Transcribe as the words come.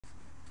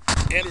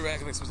Andrew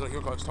back next episode here,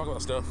 talk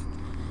about stuff.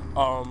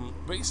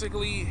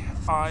 Basically,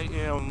 I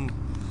am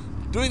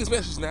doing this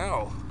message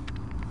now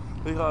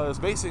because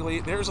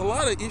basically there's a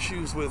lot of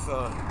issues with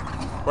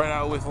right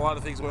now with a lot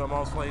of things where I'm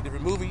always playing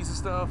different movies and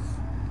stuff.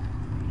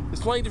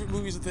 Just playing different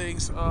movies and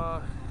things.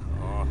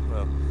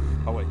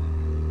 Wait.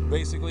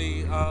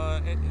 Basically,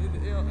 I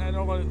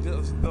don't want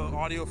the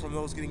audio from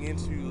those getting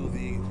into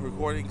the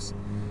recordings.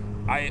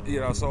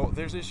 So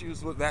there's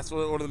issues with that's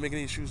one of the main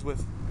issues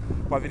with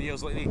my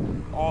videos lately.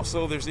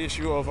 Also, there's the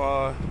issue of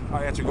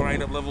I have to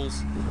grind up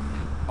levels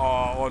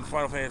on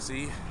Final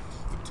Fantasy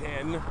X,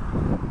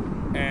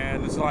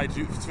 and until I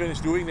finish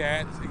doing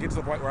that, it gets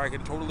to the point where I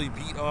can totally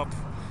beat up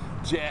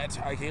Jet.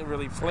 I can't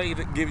really play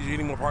to give you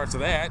any more parts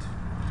of that,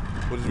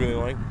 which is really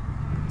annoying.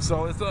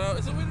 So it's a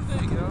weird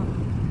thing, you know.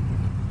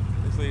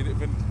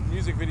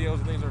 Music videos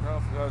and things are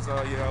tough because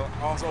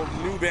also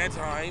new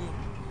bedtime.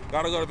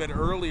 Gotta go to bed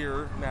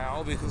earlier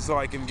now because so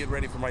I can get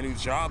ready for my new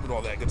job and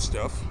all that good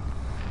stuff.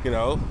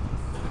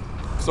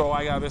 So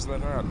I gotta miss my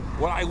around.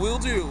 What I will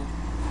do,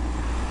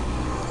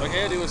 like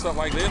I do stuff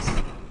like this,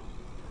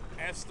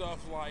 and stuff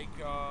like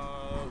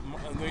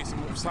maybe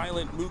some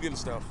silent Mugen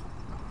stuff,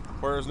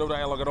 where there's no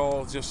dialogue at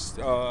all, just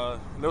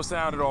no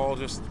sound at all,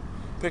 just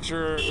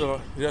picture,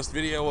 just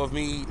video of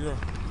me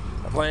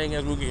playing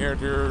as Mugen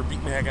character,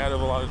 beating the heck out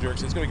of a lot of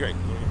jerks. It's gonna be great.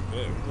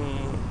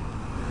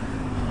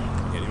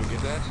 Can't even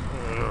get that.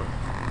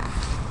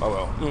 Oh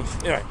well.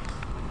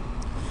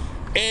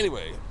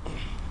 Anyway,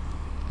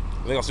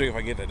 I think I'll see if I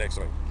can get that next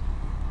time.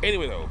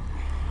 Anyway, though,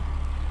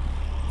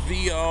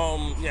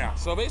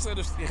 so basically, I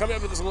just coming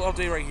up with this little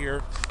update right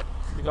here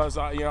because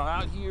out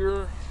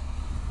here,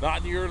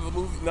 not near the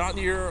movie, not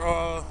near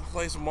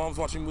place where mom's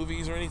watching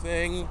movies or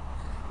anything.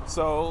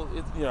 So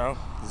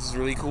this is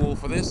really cool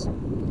for this.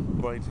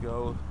 I'm going to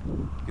go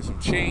get some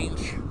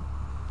change.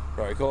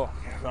 Right, cool.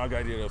 Now I got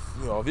to do a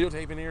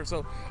videotape in here.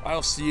 So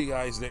I'll see you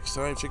guys next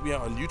time. Check me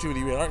out on YouTube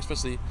and DeviantArt,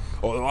 especially.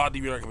 A lot of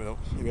DeviantArt coming out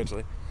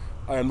eventually.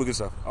 And Mugen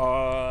stuff.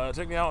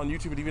 Check me out on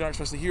YouTube and DeviantArt,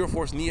 especially Hero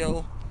Force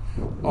Neo.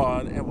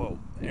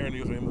 Aaron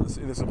Neal's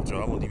in the Simple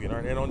Job on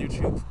DeviantArt and on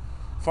YouTube.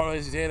 Final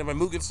Fantasy X and my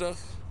Mugen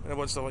stuff and a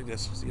bunch of stuff like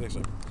this. See you next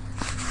time.